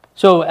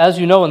So as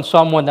you know, in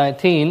Psalm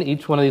 119,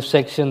 each one of these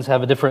sections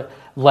have a different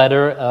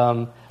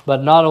letter,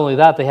 but not only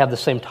that, they have the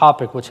same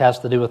topic, which has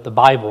to do with the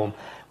Bible.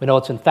 We know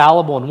it's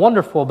infallible and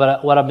wonderful,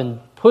 but what I've been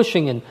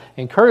pushing and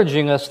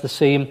encouraging us to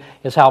see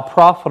is how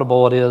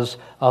profitable it is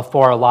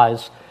for our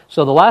lives.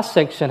 So the last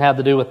section had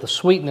to do with the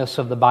sweetness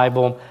of the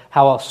Bible,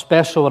 how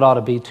special it ought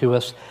to be to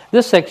us.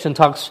 This section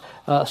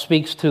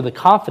speaks to the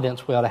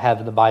confidence we ought to have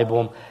in the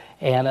Bible,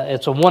 and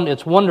it's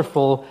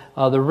wonderful,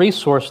 the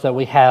resource that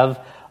we have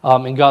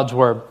in God's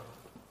Word.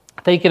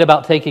 Thinking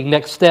about taking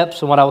next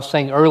steps, and what I was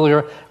saying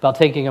earlier about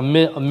taking a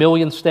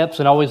million steps,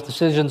 and always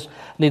decisions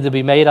need to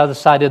be made. I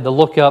decided to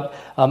look up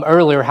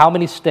earlier how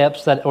many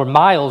steps or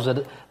miles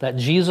that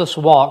Jesus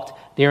walked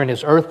during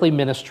his earthly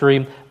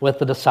ministry with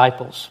the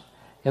disciples.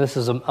 And this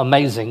is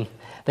amazing.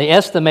 They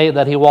estimate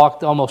that he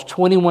walked almost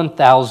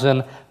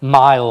 21,000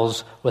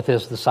 miles with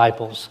his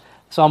disciples.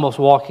 It's almost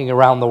walking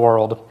around the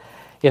world.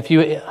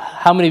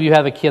 How many of you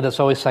have a kid that's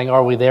always saying,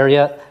 "Are we there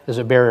yet?" Is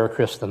it Barry or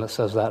Kristen that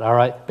says that? All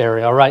right,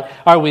 Barry, all right.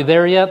 Are we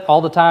there yet?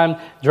 All the time,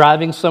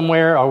 driving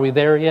somewhere, are we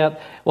there yet?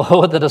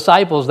 Well, with the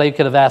disciples, they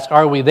could have asked,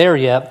 "Are we there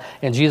yet?"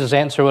 And Jesus'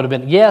 answer would have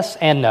been yes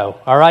and no,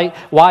 all right?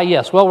 Why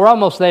yes? Well, we're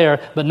almost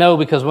there, but no,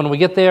 because when we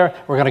get there,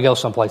 we're going to go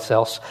someplace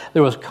else.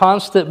 There was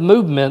constant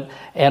movement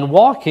and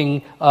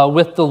walking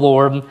with the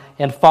Lord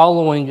and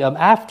following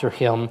after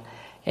him.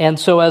 And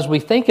so as we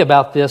think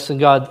about this and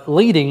God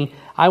leading,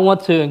 I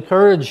want to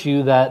encourage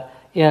you that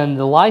in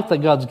the life that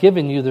God's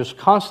given you, there's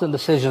constant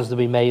decisions to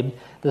be made.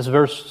 This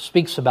verse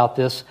speaks about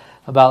this,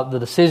 about the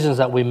decisions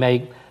that we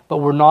make, but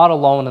we're not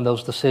alone in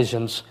those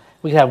decisions.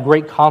 We have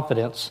great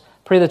confidence.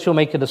 Pray that you'll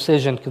make a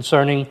decision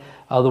concerning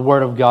the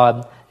Word of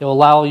God. It will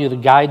allow you to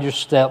guide your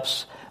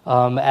steps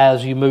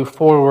as you move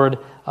forward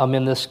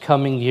in this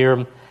coming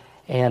year.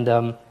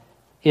 And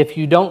if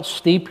you don't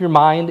steep your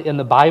mind in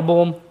the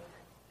Bible,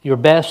 your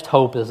best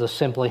hope is to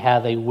simply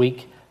have a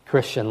weak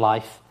Christian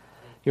life.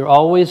 You're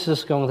always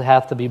just going to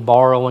have to be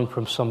borrowing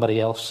from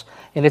somebody else.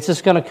 And it's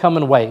just going to come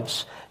in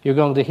waves. You're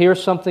going to hear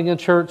something in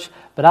church,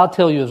 but I'll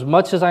tell you, as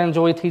much as I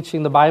enjoy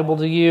teaching the Bible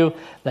to you,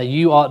 that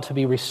you ought to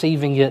be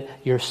receiving it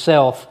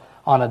yourself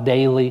on a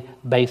daily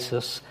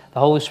basis. The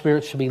Holy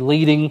Spirit should be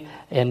leading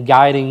and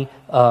guiding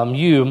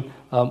you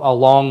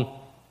along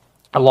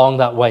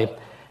that way.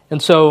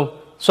 And so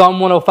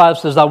Psalm 105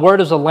 says, "Thy word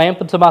is a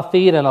lamp unto my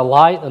feet and a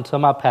light unto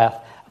my path."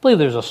 I believe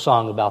there's a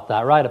song about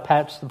that, right? A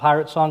Patch the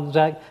Pirate song,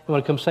 Zach? You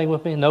want to come sing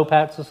with me? No,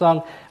 Patch the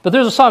song? But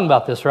there's a song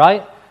about this,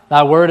 right?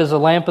 Thy word is a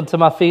lamp unto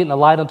my feet and a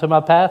light unto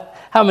my path.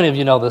 How many of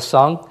you know this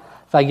song?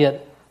 If I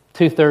get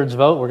 2/3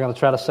 vote, we're going to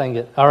try to sing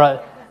it. All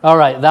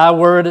right. Thy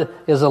word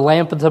is a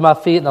lamp unto my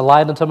feet and a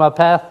light unto my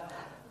path.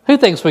 Who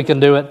thinks we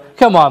can do it?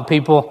 Come on,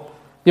 people.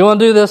 You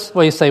want to do this?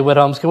 What do you say,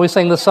 Whithomes? Can we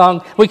sing this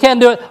song? We can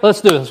do it? Let's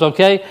do this,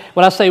 okay?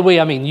 When I say we,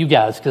 I mean you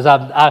guys, because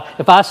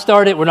if I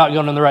start it, we're not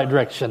going in the right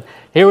direction.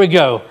 Here we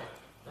go.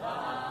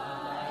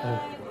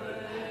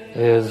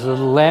 Is a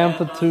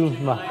lamp unto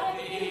my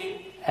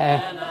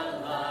and a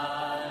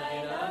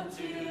light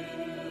unto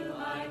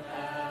my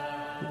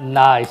path.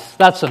 Nice.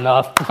 That's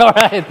enough. All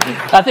right.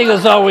 I think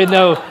that's all we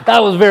know.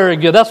 That was very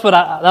good. That's what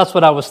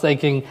I was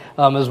thinking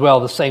as well.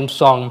 The same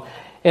song.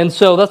 And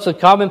so that's a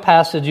common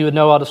passage you would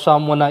know out of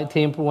Psalm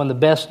 119, one of the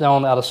best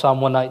known out of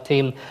Psalm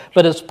 119.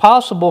 But it's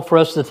possible for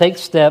us to take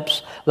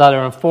steps that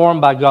are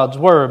informed by God's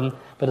Word,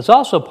 but it's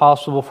also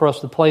possible for us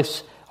to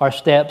place our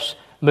steps,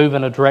 move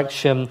in a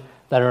direction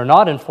that are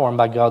not informed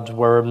by God's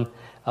Word.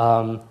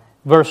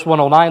 Verse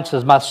 109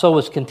 says, "My soul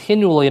is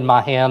continually in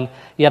my hand,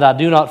 yet I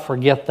do not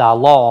forget thy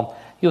law."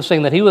 He was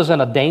saying that he was in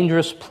a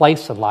dangerous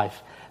place in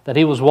life, that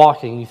he was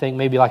walking, you think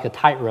maybe like a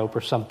tightrope or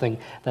something,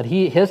 that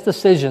his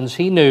decisions,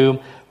 he knew,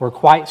 were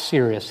quite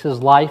serious.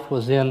 His life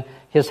was in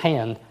his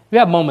hand. You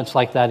have moments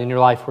like that in your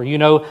life where you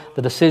know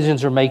the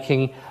decisions you're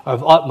making are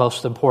of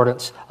utmost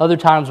importance. Other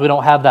times we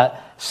don't have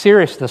that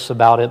seriousness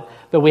about it,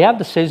 but we have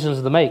decisions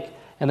to make.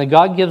 And that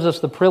God gives us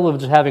the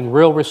privilege of having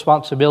real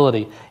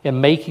responsibility in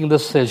making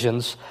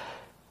decisions.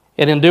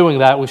 And in doing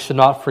that, we should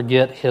not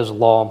forget His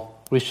law.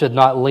 We should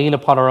not lean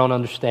upon our own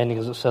understanding,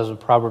 as it says in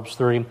Proverbs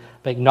 3,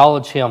 but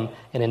acknowledge Him.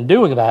 And in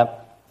doing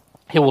that,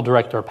 He will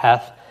direct our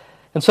path.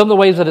 And some of the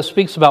ways that it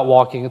speaks about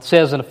walking, it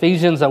says in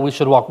Ephesians that we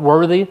should walk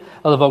worthy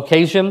of the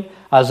vocation.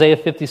 Isaiah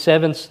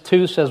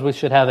 57:2 says we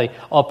should have a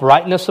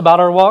uprightness about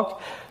our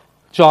walk.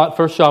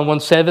 1 John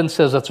 1:7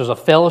 says that there's a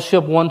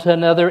fellowship one to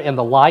another in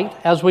the light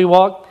as we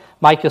walk.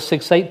 Micah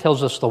 6:8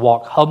 tells us to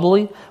walk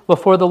humbly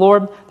before the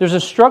Lord. There's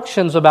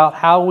instructions about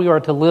how we are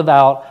to live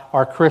out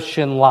our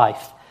Christian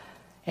life.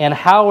 And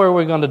how are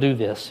we going to do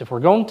this? If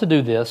we're going to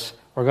do this,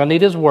 we're going to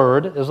need His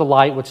Word as a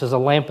light, which is a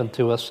lamp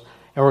unto us,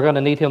 and we're going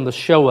to need Him to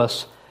show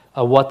us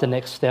what the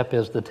next step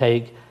is to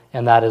take,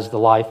 and that is the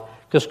life.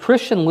 Because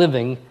Christian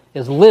living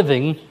is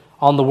living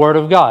on the Word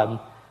of God.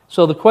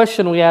 So the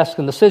question we ask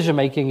in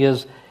decision-making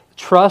is,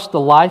 trust the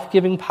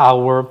life-giving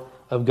power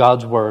of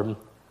God's Word.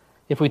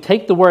 If we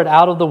take the Word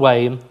out of the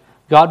way,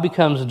 God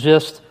becomes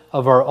just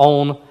of our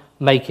own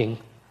making.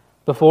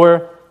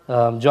 Before,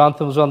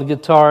 Jonathan was on the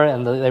guitar,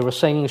 and they were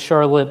singing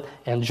Charlotte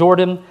and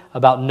Jordan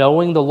about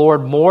knowing the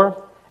Lord more.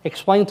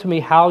 explain to me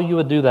how you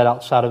would do that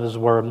outside of His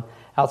Word.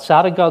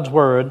 Outside of God's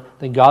Word,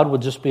 then God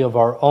would just be of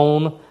our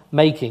own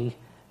making.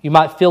 You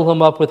might fill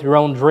Him up with your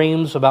own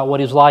dreams about what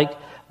He's like,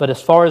 but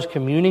as far as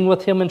communing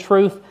with Him in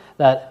truth,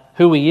 that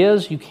who He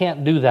is, you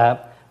can't do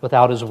that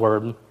without His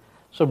Word.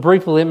 So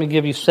briefly, let me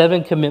give you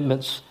 7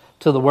 commitments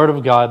to the Word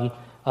of God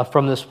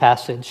from this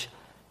passage.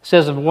 It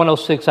says in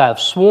 106, I have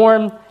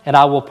sworn and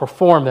I will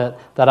perform it,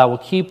 that I will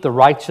keep the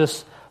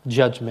righteous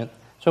judgment.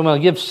 So I'm going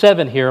to give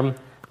 7 here,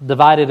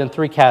 divided in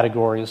 3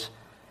 categories.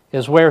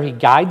 Is where He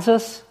guides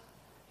us,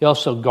 He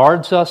also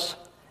guards us,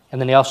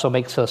 and then He also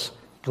makes us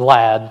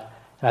glad.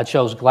 And I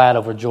chose glad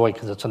over joy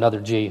because it's another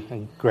G,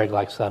 and Greg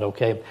likes that,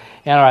 okay?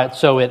 And all right,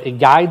 so it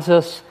guides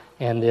us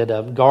and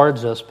it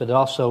guards us, but it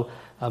also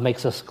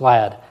makes us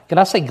glad. Can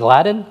I say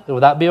gladden?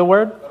 Would that be a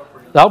word?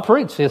 I'll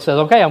preach. He says,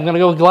 okay, I'm going to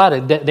go with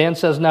gladden. Dan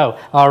says no.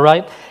 All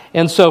right.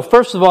 And so,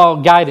 first of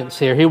all, guidance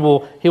here. He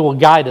will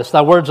guide us.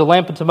 Thy word's a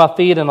lamp unto my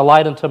feet and a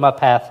light unto my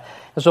path.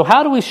 And so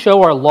how do we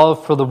show our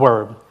love for the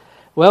Word?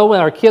 Well, when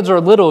our kids are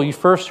little, you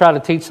first try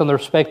to teach them the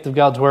respect of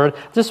God's Word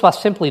just by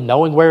simply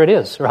knowing where it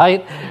is,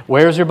 right?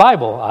 Where's your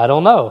Bible? I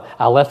don't know.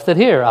 I left it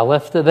here. I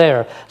left it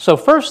there. So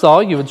first of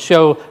all, you would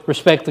show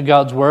respect to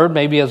God's Word.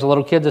 Maybe as a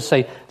little kid, just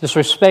say, just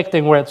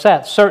respecting where it's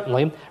at,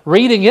 certainly.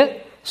 Reading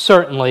it,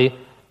 certainly.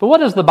 But what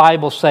does the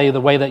Bible say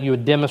the way that you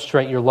would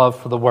demonstrate your love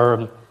for the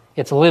Word?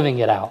 It's living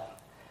it out.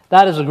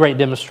 That is a great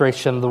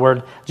demonstration of the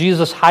Word.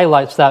 Jesus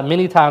highlights that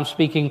many times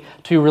speaking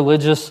to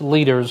religious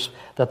leaders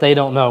that they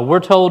don't know. We're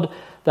told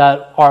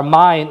that our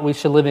mind, we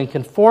should live in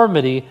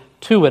conformity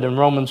to it in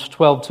Romans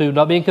 12:2,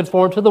 not being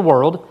conformed to the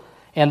world,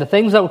 and the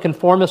things that would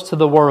conform us to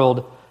the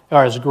world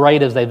are as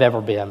great as they've ever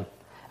been.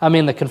 I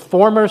mean, the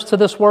conformers to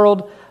this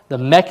world, the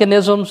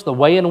mechanisms, the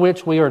way in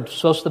which we are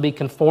supposed to be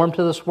conformed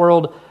to this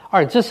world,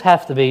 just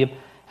have to be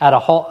at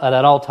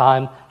an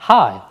all-time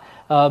high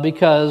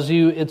because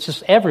it's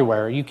just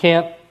everywhere. You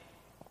can't,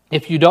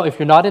 if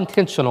you're not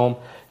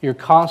intentional, you're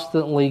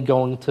constantly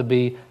going to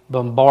be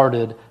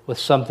bombarded with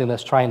something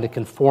that's trying to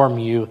conform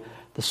you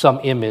to some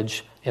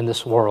image in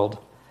this world.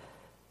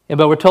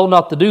 But we're told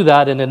not to do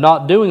that, and in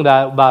not doing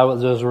that,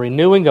 there's a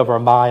renewing of our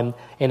mind,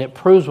 and it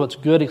proves what's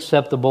good,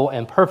 acceptable,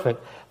 and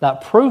perfect.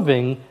 That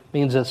proving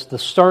means it's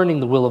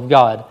discerning the will of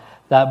God.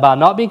 That by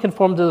not being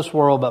conformed to this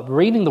world, but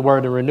reading the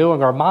Word and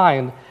renewing our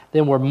mind,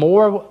 then we're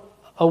more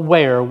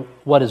aware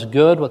what is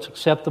good, what's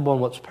acceptable,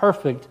 and what's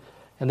perfect,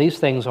 and these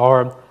things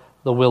are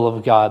the will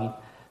of God.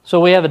 So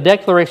we have a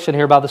declaration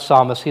here by the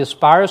psalmist. He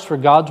aspires for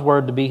God's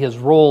Word to be his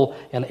role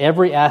in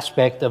every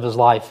aspect of his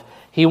life.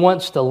 He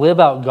wants to live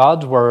out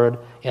God's Word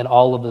in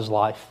all of his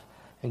life.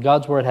 And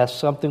God's Word has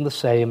something to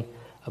say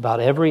about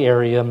every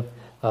area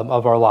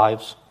of our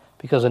lives.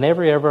 Because in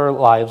every area of our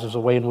lives, there's a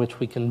way in which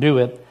we can do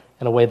it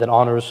in a way that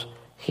honors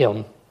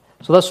Him.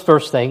 So that's the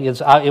first thing,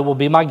 is it will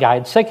be my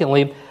guide.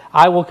 Secondly,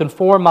 I will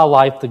conform my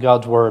life to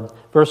God's Word.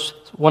 Verse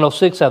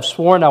 106, I've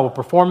sworn I will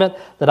perform it,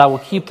 that I will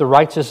keep the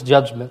righteous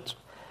judgment.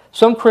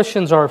 Some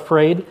Christians are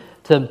afraid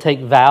to take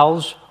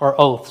vows or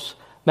oaths.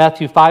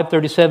 Matthew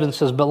 5:37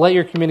 says, but let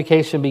your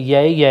communication be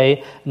yea,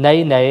 yea,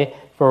 nay, nay,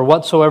 for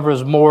whatsoever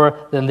is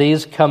more than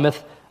these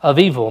cometh of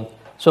evil.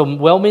 So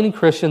well-meaning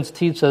Christians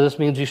teach that this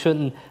means you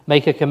shouldn't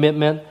make a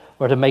commitment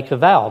or to make a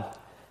vow.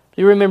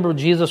 Do you remember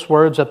Jesus'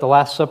 words at the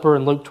Last Supper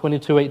in Luke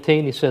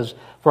 22:18? He says,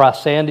 for I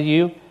say unto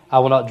you, I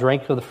will not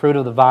drink of the fruit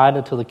of the vine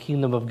until the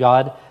kingdom of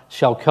God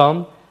shall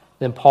come.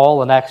 Then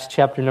Paul in Acts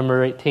chapter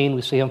number 18,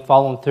 we see him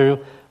following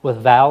through with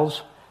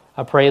vows.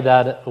 I pray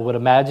that I would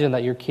imagine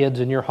that your kids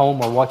in your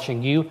home are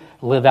watching you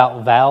live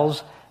out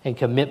vows and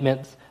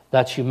commitments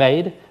that you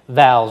made.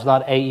 Vows,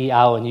 not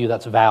A-E-I-O-U,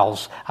 that's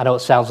vows. I know it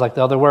sounds like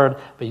the other word,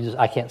 but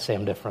I can't say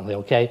them differently,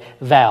 okay?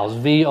 Vows,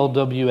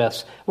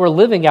 V-O-W-S. We're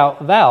living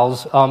out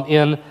vows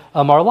in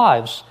our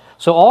lives.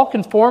 So all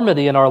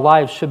conformity in our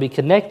lives should be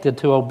connected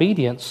to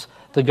obedience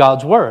to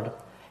God's Word.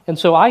 And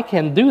so I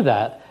can do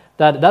that.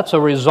 That's a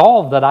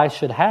resolve that I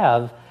should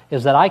have,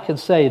 is that I can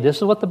say, this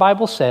is what the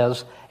Bible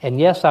says, and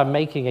yes, I'm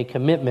making a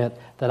commitment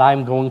that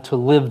I'm going to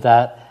live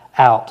that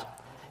out.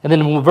 And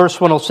then in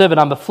verse 107,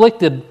 I'm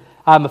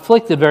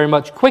afflicted very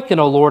much. Quicken,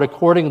 O Lord,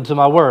 according to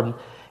my word.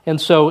 And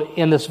so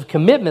in this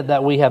commitment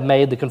that we have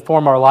made to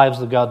conform our lives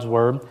to God's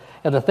Word,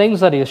 and the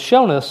things that He has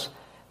shown us,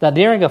 that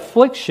during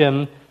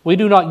affliction, we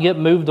do not get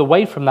moved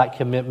away from that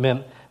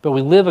commitment, but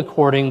we live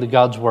according to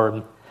God's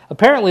Word.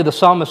 Apparently, the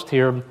psalmist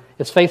here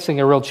is facing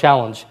a real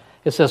challenge.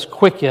 It says,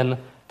 quicken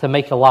to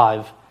make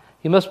alive.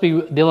 He must be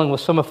dealing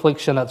with some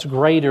affliction that's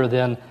greater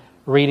than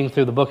reading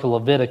through the book of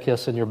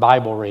Leviticus in your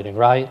Bible reading,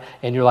 right?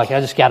 And you're like, I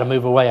just got to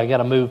move away. I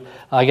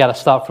got to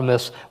stop from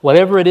this.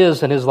 Whatever it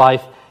is in his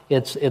life,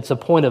 it's a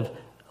point of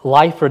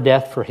life or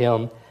death for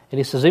him. And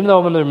he says, even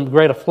though I'm in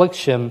great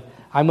affliction,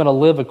 I'm going to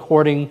live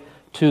according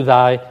to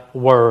thy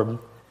word.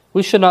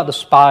 We should not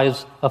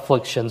despise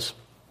afflictions.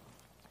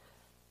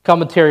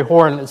 Commentary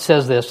Horn, it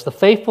says this, the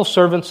faithful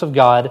servants of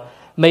God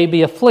may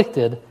be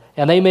afflicted,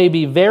 and they may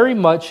be very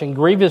much and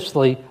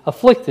grievously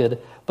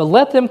afflicted, but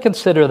let them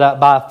consider that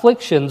by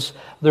afflictions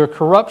their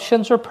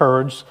corruptions are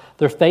purged,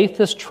 their faith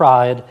is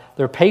tried,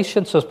 their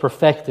patience is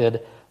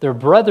perfected, Their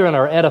brethren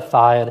are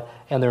edified,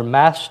 and their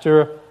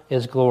master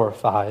is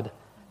glorified.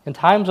 In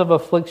times of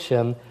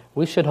affliction,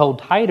 we should hold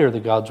tighter to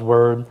God's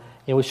word,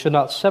 and we should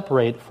not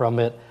separate from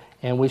it,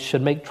 and we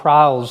should make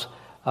trials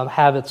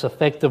have its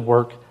effective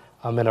work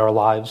in our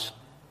lives.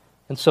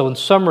 And so in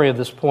summary of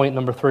this point,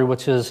 number 3,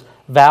 which is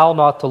vow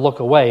not to look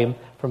away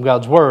from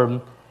God's word,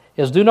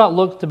 is do not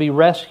look to be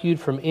rescued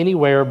from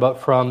anywhere but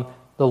from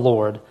the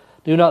Lord.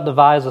 Do not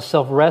devise a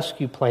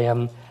self-rescue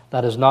plan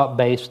that is not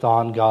based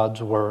on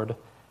God's word.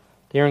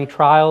 During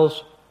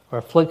trials or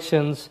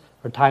afflictions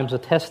or times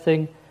of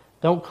testing,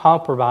 don't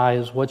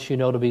compromise what you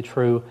know to be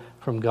true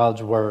from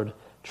God's word.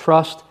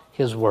 Trust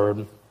his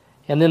word.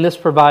 And then this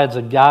provides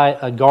a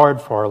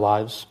guard for our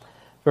lives.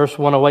 Verse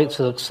 108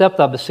 says, "Accept,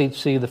 I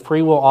beseech thee, the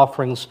freewill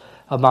offerings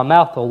of my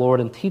mouth, O Lord,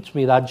 and teach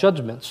me thy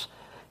judgments."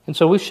 And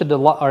so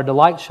our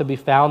delight should be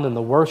found in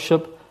the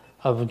worship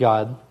of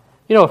God.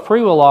 You know, a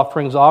freewill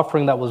offering is an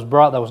offering that was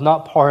brought that was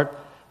not part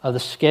of the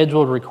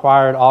scheduled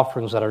required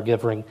offerings that are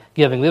giving.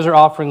 These are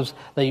offerings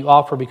that you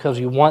offer because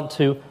you want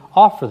to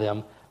offer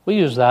them. We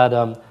use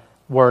that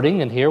wording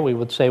in here. We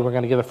would say we're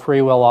going to give a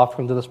free will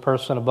offering to this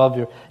person above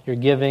your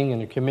giving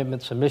and your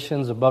commitment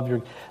submissions, above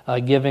your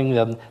giving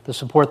to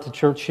support the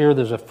church here.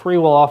 There's a free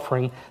will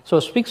offering. So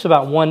it speaks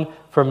about one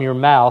from your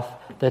mouth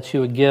that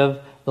you would give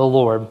the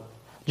Lord.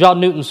 John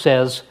Newton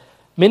says,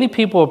 "Many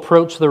people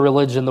approach their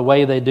religion the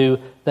way they do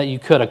that you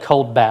could a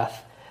cold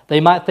bath. They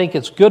might think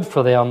it's good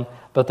for them,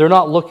 but they're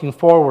not looking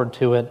forward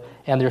to it,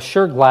 and they're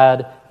sure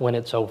glad when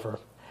it's over."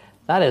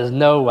 That is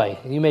no way.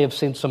 You may have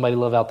seen somebody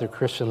live out their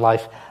Christian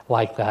life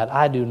like that.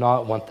 I do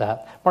not want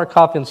that. Mark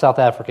Coffey in South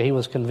Africa, he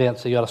was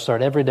convinced that you ought to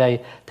start every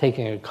day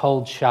taking a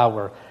cold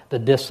shower, the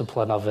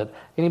discipline of it.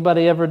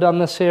 Anybody ever done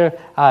this here?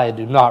 I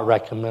do not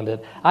recommend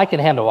it. I can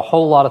handle a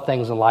whole lot of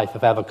things in life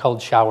if I have a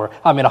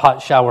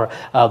hot shower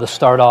to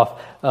start off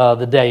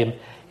the day.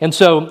 And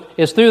so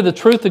it's through the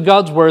truth of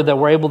God's word that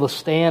we're able to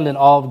stand in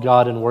awe of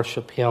God and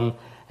worship him.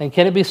 And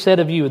can it be said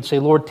of you and say,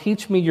 "Lord,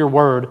 teach me your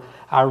word.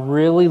 I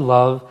really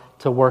love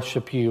to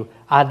worship you.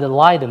 I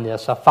delight in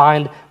this. I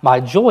find my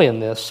joy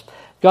in this."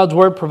 God's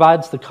word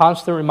provides the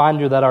constant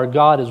reminder that our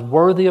God is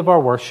worthy of our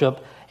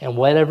worship and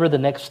whatever the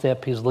next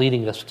step he's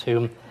leading us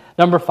to.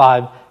 Number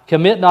 5,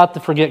 commit not to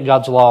forget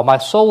God's law. "My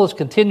soul is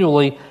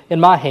continually in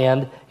my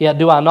hand, yet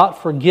do I not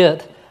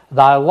forget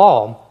thy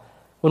law."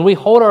 When we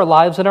hold our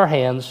lives in our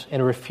hands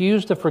and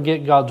refuse to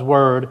forget God's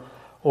word,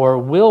 or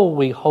will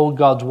we hold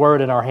God's word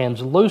in our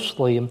hands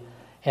loosely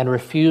and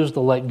refuse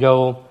to let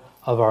go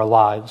of our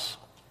lives?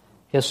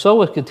 His soul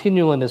was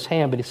continually in his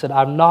hand, but he said,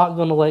 "I'm not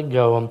going to let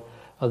go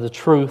of the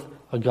truth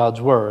of God's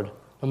word."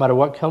 No matter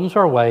what comes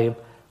our way,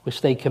 we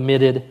stay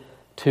committed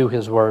to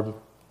his word.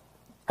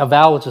 A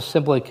vow is just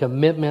simply a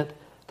commitment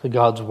to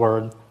God's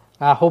word.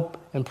 I hope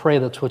and pray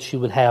that's what you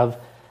would have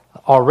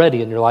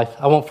already in your life.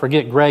 I won't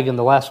forget Greg in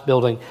the last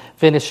building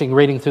finishing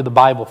reading through the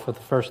Bible for the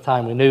first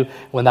time. We knew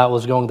when that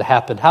was going to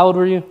happen. How old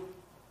were you?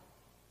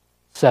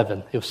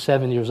 7. He was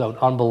 7 years old.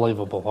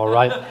 Unbelievable, all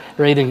right?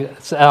 Reading,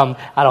 I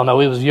don't know,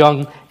 he was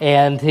young,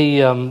 and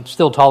he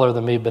still taller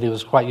than me, but he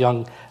was quite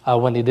young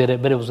when he did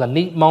it. But it was a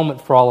neat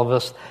moment for all of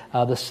us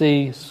to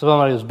see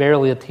somebody who was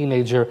barely a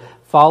teenager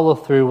follow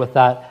through with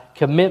that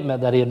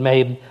commitment that he had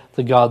made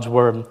to God's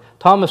word.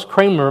 Thomas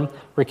Cranmer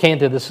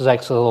recanted, this is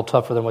actually a little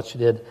tougher than what you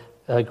did,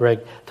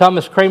 Greg.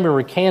 Thomas Cranmer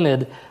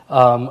recanted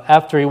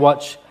after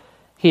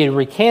he had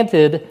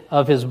recanted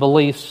of his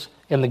beliefs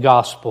in the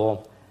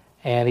gospel.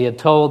 And he had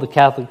told the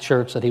Catholic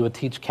Church that he would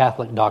teach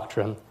Catholic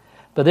doctrine.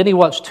 But then he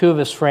watched 2 of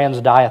his friends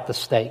die at the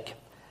stake.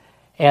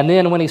 And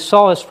then when he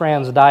saw his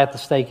friends die at the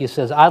stake, he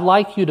says, "I'd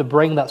like you to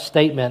bring that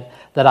statement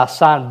that I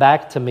signed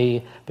back to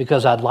me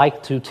because I'd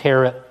like to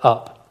tear it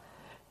up."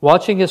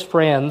 Watching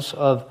friends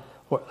of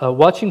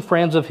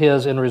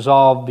his in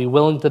resolve be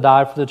willing to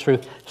die for the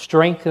truth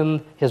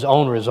strengthened his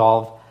own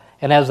resolve.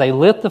 And as they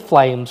lit the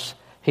flames,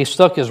 he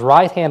stuck his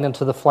right hand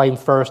into the flame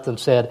first and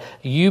said,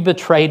 "You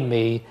betrayed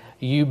me,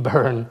 you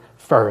burn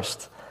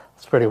first."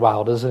 It's pretty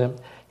wild, isn't it?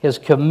 His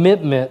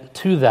commitment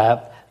to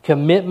that,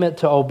 commitment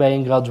to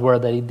obeying God's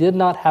word, that he did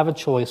not have a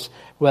choice,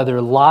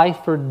 whether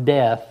life or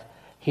death,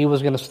 he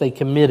was going to stay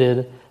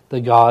committed to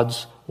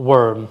God's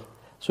word.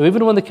 So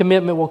even when the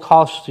commitment will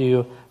cost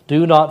you,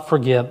 do not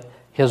forget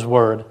his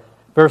word.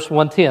 Verse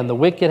 110, "The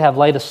wicked have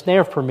laid a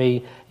snare for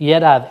me,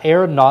 yet I have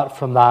erred not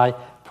from thy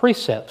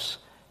precepts."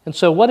 And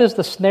so what is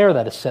the snare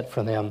that is set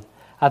for them?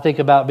 I think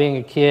about being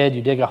a kid,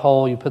 you dig a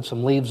hole, you put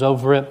some leaves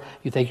over it,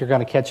 you think you're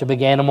going to catch a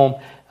big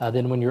animal.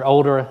 Then when you're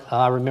older,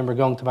 I remember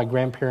going to my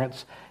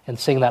grandparents and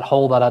seeing that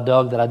hole that I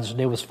dug that I just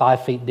knew was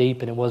 5 feet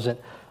deep, and it wasn't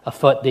a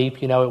foot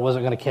deep. You know, it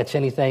wasn't going to catch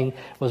anything.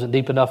 It wasn't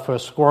deep enough for a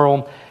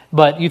squirrel.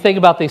 But you think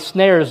about these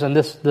snares, and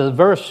the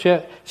verse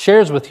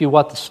shares with you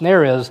what the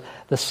snare is.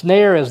 The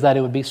snare is that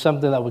it would be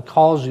something that would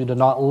cause you to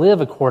not live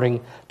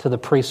according to the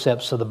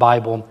precepts of the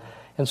Bible.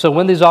 And so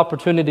when these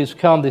opportunities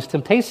come, these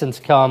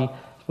temptations come,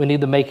 we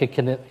need to make a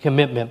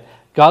commitment.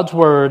 God's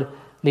word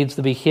needs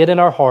to be hid in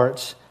our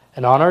hearts,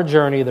 and on our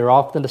journey, there are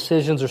often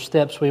decisions or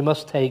steps we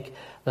must take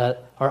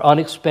that are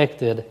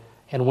unexpected,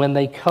 and when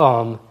they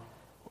come,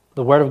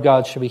 The Word of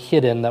God should be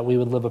hidden, that we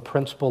would live a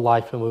principled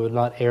life and we would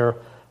not err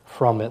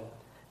from it.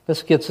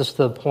 This gets us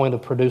to the point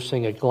of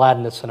producing a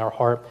gladness in our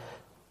heart.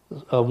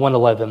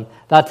 1:11.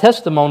 Thy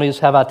testimonies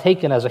have I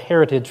taken as a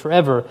heritage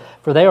forever,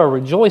 for they are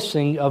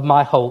rejoicing of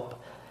my hope.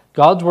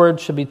 God's Word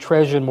should be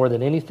treasured more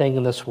than anything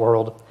in this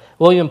world.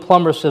 William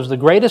Plummer says, the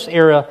greatest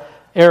error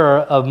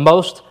of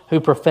most who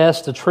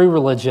profess the true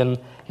religion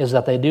is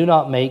that they do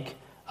not make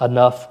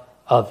enough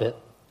of it.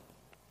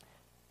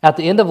 At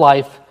the end of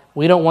life,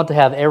 we don't want to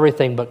have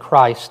everything but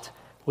Christ.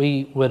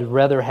 We would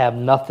rather have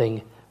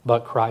nothing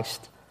but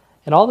Christ.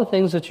 And all the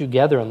things that you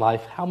gather in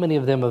life, how many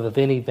of them are of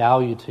any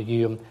value to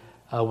you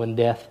when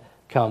death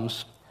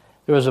comes?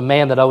 There was a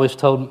man that always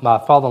told, my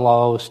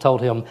father-in-law always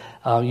told him,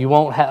 you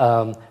won't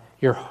have,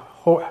 your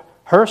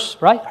hearse,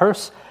 right?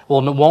 Hearse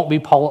won't be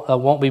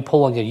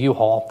pulling a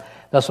U-Haul.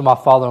 That's what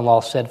my father-in-law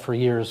said for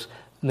years,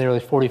 nearly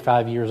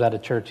 45 years out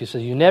of church. He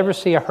said, you never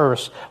see a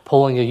hearse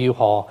pulling a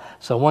U-Haul.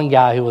 So one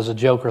guy who was a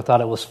joker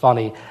thought it was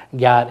funny,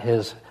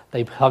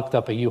 they hooked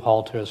up a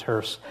U-Haul to his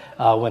hearse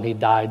when he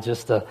died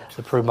just to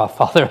prove my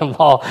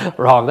father-in-law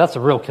wrong. That's a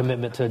real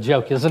commitment to a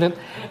joke, isn't it?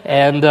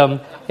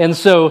 And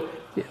so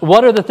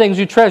what are the things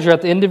you treasure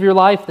at the end of your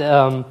life?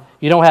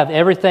 You don't have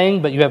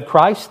everything, but you have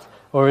Christ,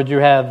 or do you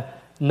have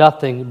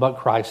nothing but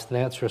Christ? The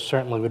answer is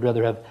certainly we'd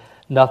rather have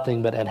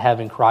nothing but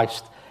having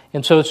Christ.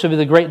 And so it should be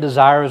the great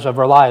desires of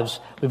our lives.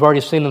 We've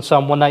already seen in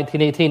Psalm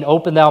 119:18,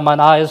 open thou mine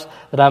eyes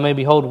that I may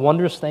behold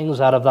wondrous things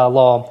out of thy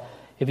law.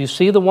 If you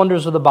see the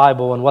wonders of the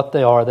Bible and what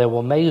they will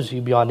amaze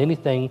you beyond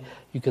anything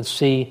you could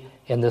see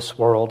in this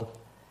world.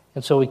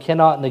 And so we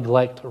cannot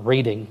neglect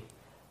reading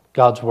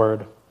God's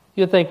Word.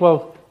 You think,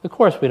 well, of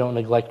course we don't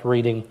neglect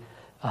reading,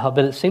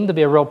 but it seemed to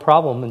be a real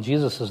problem in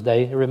Jesus'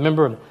 day.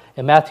 Remember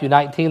in Matthew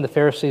 19, the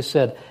Pharisees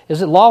said,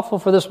 is it lawful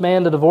for this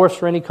man to divorce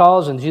for any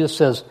cause? And Jesus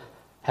says,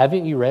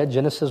 haven't you read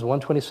Genesis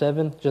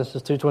 1:27,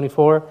 Genesis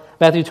 2:24?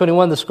 Matthew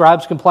 21, the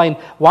scribes complained,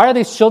 why are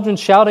these children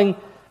shouting,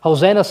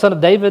 Hosanna, son of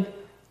David?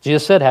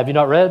 Jesus said, have you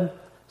not read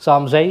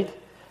Psalms 8?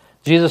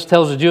 Jesus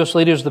tells the Jewish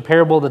leaders the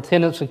parable of the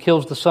tenants and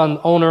kills the son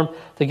owner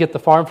to get the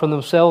farm from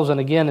themselves. And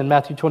again, in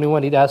Matthew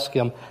 21, he'd ask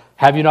him,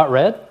 have you not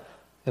read?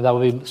 And that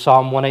would be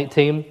Psalm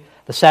 118.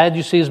 The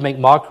Sadducees make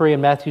mockery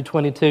in Matthew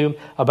 22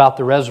 about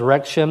the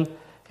resurrection.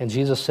 And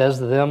Jesus says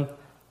to them,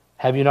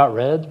 have you not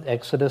read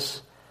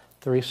Exodus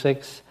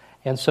 3:6?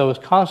 And so it's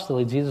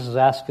constantly Jesus is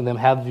asking them,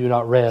 have you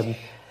not read?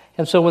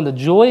 And so when the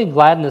joy and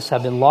gladness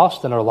have been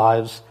lost in our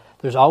lives,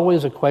 there's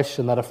always a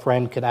question that a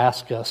friend could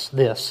ask us.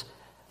 This,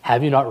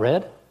 have you not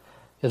read?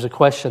 Is a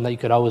question that you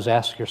could always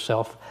ask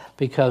yourself,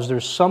 because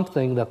there's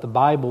something that the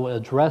Bible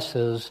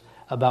addresses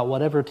about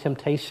whatever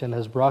temptation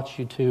has brought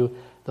you to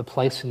the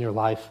place in your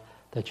life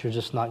that you're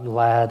just not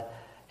glad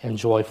and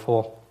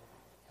joyful.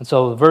 And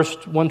so verse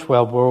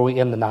 112, where we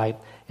end the night,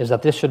 is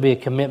that this should be a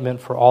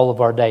commitment for all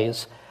of our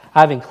days.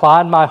 I've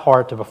inclined my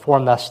heart to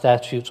perform thy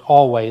statutes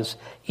always,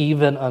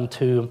 even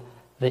unto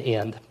the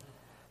end.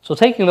 So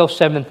taking those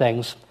 7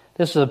 things,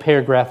 this is a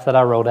paragraph that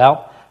I wrote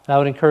out, and I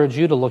would encourage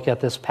you to look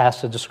at this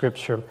passage of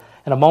Scripture.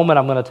 In a moment,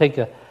 I'm going to take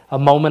a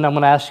moment. I'm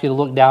going to ask you to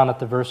look down at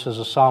the verses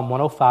of Psalm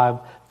 105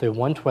 through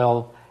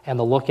 112 and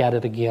to look at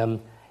it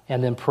again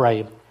and then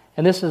pray.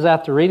 And this is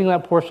after reading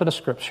that portion of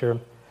Scripture,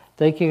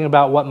 thinking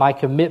about what my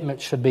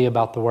commitment should be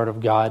about the Word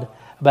of God,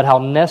 about how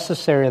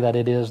necessary that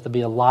it is to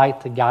be a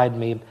light to guide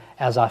me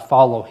as I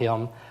follow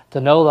Him,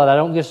 to know that I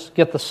don't just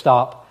get the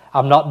stop.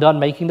 I'm not done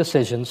making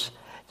decisions.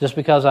 Just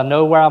because I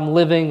know where I'm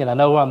living and I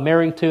know who I'm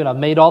married to and I've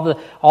made all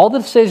the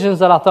decisions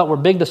that I thought were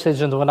big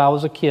decisions when I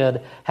was a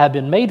kid have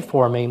been made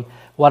for me,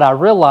 what I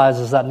realize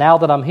is that now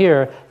that I'm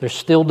here, there's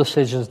still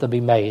decisions to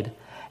be made.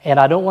 And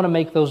I don't want to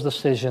make those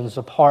decisions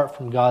apart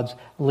from God's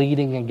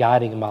leading and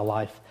guiding in my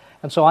life.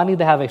 And so I need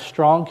to have a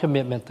strong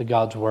commitment to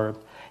God's Word.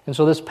 And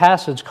so this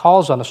passage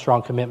calls on a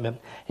strong commitment.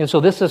 And so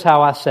this is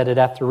how I said it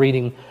after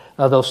reading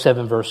those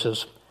 7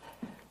 verses.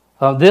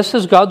 This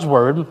is God's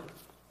Word.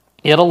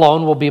 It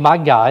alone will be my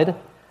guide.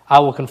 I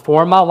will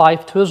conform my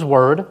life to His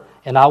Word,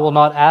 and I will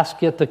not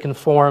ask it to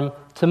conform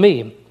to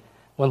me.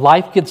 When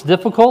life gets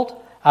difficult,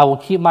 I will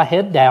keep my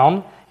head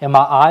down and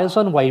my eyes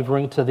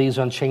unwavering to these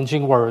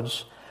unchanging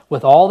words.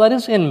 With all that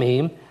is in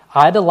me,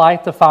 I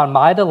delight to find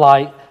my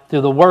delight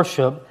through the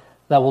worship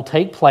that will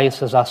take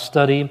place as I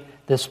study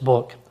this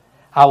book.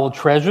 I will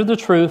treasure the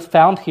truth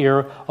found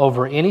here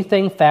over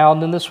anything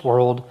found in this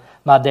world.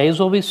 My days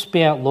will be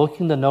spent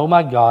looking to know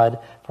my God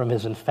from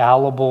His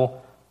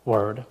infallible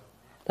Word.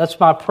 That's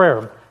my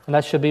prayer. And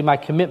that should be my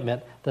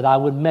commitment that I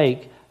would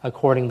make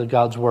according to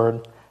God's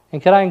Word. And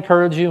can I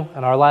encourage you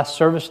in our last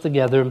service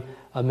together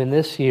in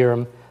this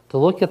year to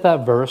look at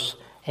that verse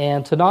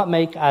and to not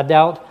make, I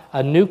doubt,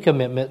 a new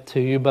commitment to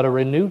you, but a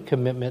renewed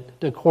commitment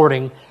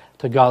according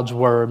to God's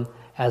Word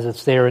as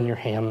it's there in your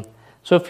hand.